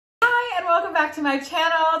and welcome back to my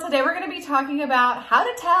channel. Today we're going to be talking about how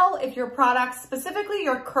to tell if your products, specifically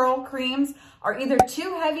your curl creams, are either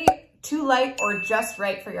too heavy, too light, or just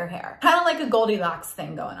right for your hair. Kind of like a Goldilocks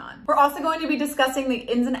thing going on. We're also going to be discussing the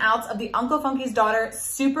ins and outs of the Uncle Funky's Daughter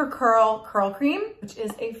Supercurl Curl Cream, which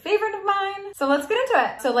is a favorite of mine. So let's get into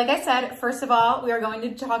it. So like I said, first of all, we are going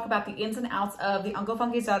to talk about the ins and outs of the Uncle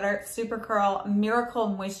Funky's Daughter Supercurl Miracle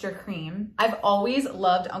Moisture Cream. I've always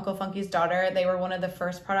loved Uncle Funky's Daughter. They were one of the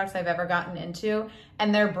first products I've ever gotten into,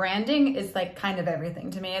 and their branding is like kind of everything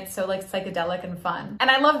to me. It's so like psychedelic and fun. And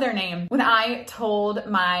I love their name. When I told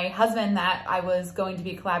my husband that I was going to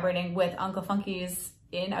be collaborating with Uncle Funky's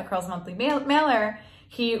in a Curls Monthly mailer,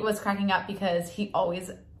 he was cracking up because he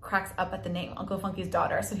always cracks up at the name Uncle Funky's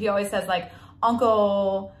Daughter. So he always says like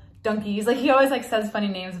Uncle Donkeys, like he always like says funny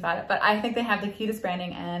names about it, but I think they have the cutest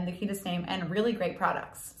branding and the cutest name and really great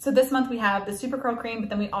products. So this month we have the Super Curl Cream, but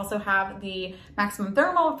then we also have the Maximum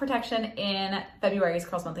Thermal Protection in February's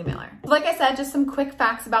Curls Monthly mailer. Like I said, just some quick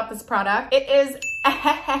facts about this product. It is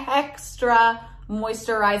extra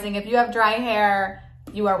moisturizing. If you have dry hair,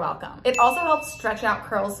 you are welcome. It also helps stretch out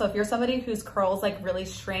curls. So if you're somebody whose curls like really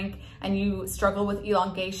shrink and you struggle with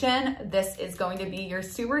elongation, this is going to be your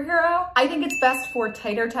superhero. I think it's best for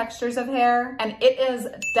tighter textures of hair, and it is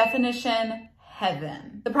definition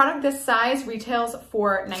heaven. The product this size retails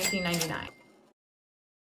for $19.99.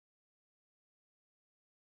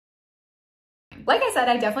 Like I said,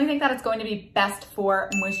 I definitely think that it's going to be best for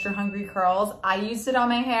moisture hungry curls. I used it on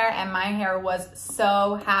my hair and my hair was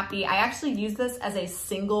so happy. I actually use this as a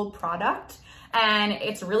single product and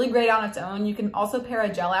it's really great on its own. You can also pair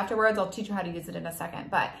a gel afterwards. I'll teach you how to use it in a second,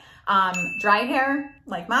 but dry hair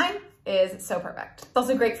like mine is so perfect. It's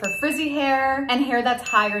also great for frizzy hair and hair that's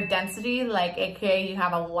higher density, like AKA you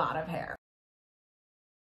have a lot of hair.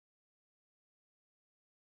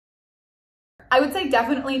 I would say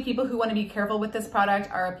definitely people who want to be careful with this product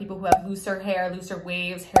are people who have looser hair, looser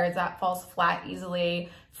waves, hair that falls flat easily,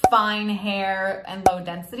 fine hair, and low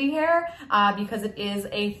density hair, because it is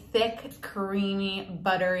a thick, creamy,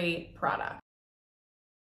 buttery product.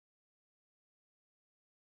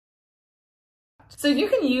 So you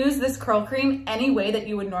can use this curl cream any way that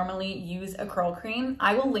you would normally use a curl cream.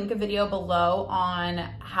 I will link a video below on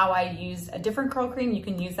how I use a different curl cream. You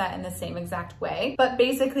can use that in the same exact way. But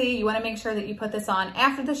basically, you want to make sure that you put this on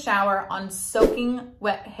after the shower on soaking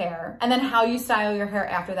wet hair. And then how you style your hair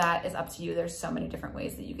after that is up to you. There's so many different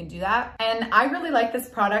ways that you can do that. And I really like this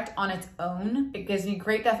product on its own. It gives me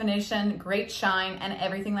great definition, great shine, and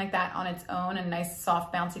everything like that on its own, and nice,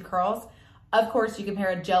 soft, bouncy curls. Of course, you can pair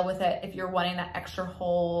a gel with it if you're wanting that extra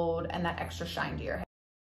hold and that extra shine to your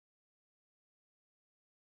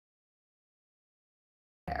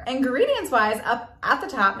hair. Ingredients-wise, up at the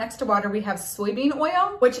top next to water, we have soybean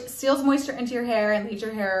oil, which seals moisture into your hair and leaves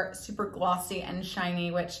your hair super glossy and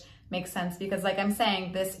shiny, which makes sense because like I'm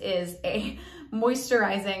saying, this is a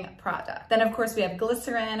moisturizing product. Then of course we have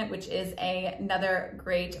glycerin, which is another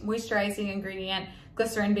great moisturizing ingredient.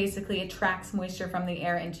 Glycerin basically attracts moisture from the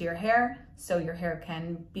air into your hair, so your hair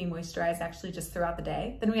can be moisturized actually just throughout the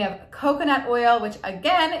day. Then we have coconut oil, which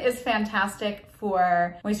again is fantastic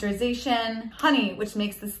for moisturization. Honey, which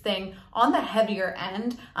makes this thing on the heavier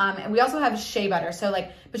end. And we also have shea butter. So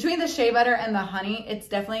like between the shea butter and the honey, it's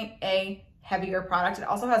definitely a heavier product. It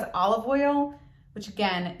also has olive oil, which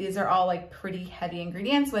again, these are all like pretty heavy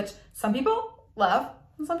ingredients, which some people love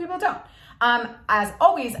and some people don't. As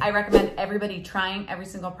always, I recommend everybody trying every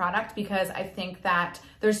single product because I think that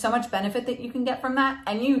there's so much benefit that you can get from that,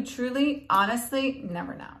 and you truly, honestly,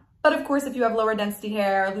 never know. But of course, if you have lower density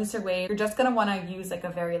hair, looser wave, you're just gonna wanna use like a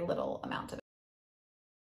very little amount of it.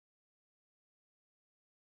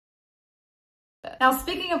 Now,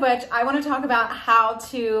 speaking of which, I wanna talk about how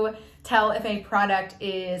to tell if a product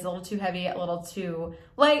is a little too heavy, a little too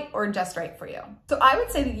light, or just right for you. So I would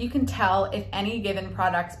say that you can tell if any given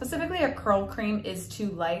product, specifically a curl cream, is too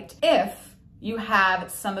light if you have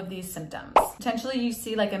some of these symptoms. Potentially you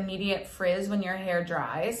see like immediate frizz when your hair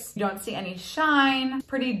dries. You don't see any shine,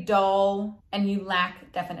 pretty dull, and you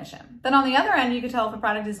lack definition. Then on the other end, you can tell if a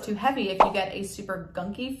product is too heavy if you get a super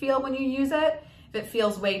gunky feel when you use it, if it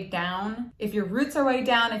feels weighed down, if your roots are weighed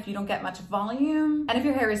down, if you don't get much volume, and if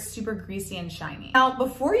your hair is super greasy and shiny. Now,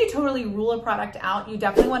 before you totally rule a product out, you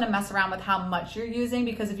definitely want to mess around with how much you're using,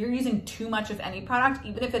 because if you're using too much of any product,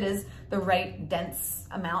 even if it is the right dense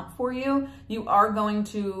amount for you, you are going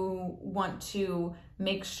to want to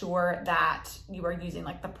make sure that you are using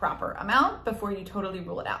like the proper amount before you totally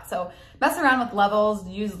rule it out. So mess around with levels,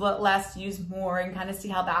 use less, use more, and kind of see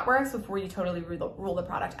how that works before you totally rule the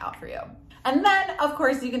product out for you. And then of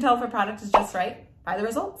course you can tell if a product is just right by the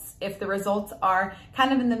results. If the results are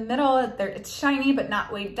kind of in the middle, it's shiny but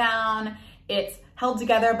not weighed down, it's held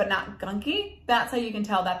together but not gunky, that's how you can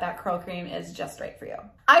tell that that curl cream is just right for you.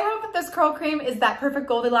 I hope that this curl cream is that perfect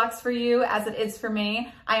Goldilocks for you as it is for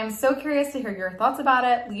me. I am so curious to hear your thoughts about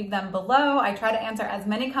it. Leave them below. I try to answer as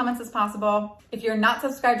many comments as possible. If you're not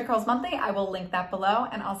subscribed to Curls Monthly, I will link that below,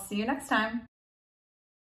 and I'll see you next time.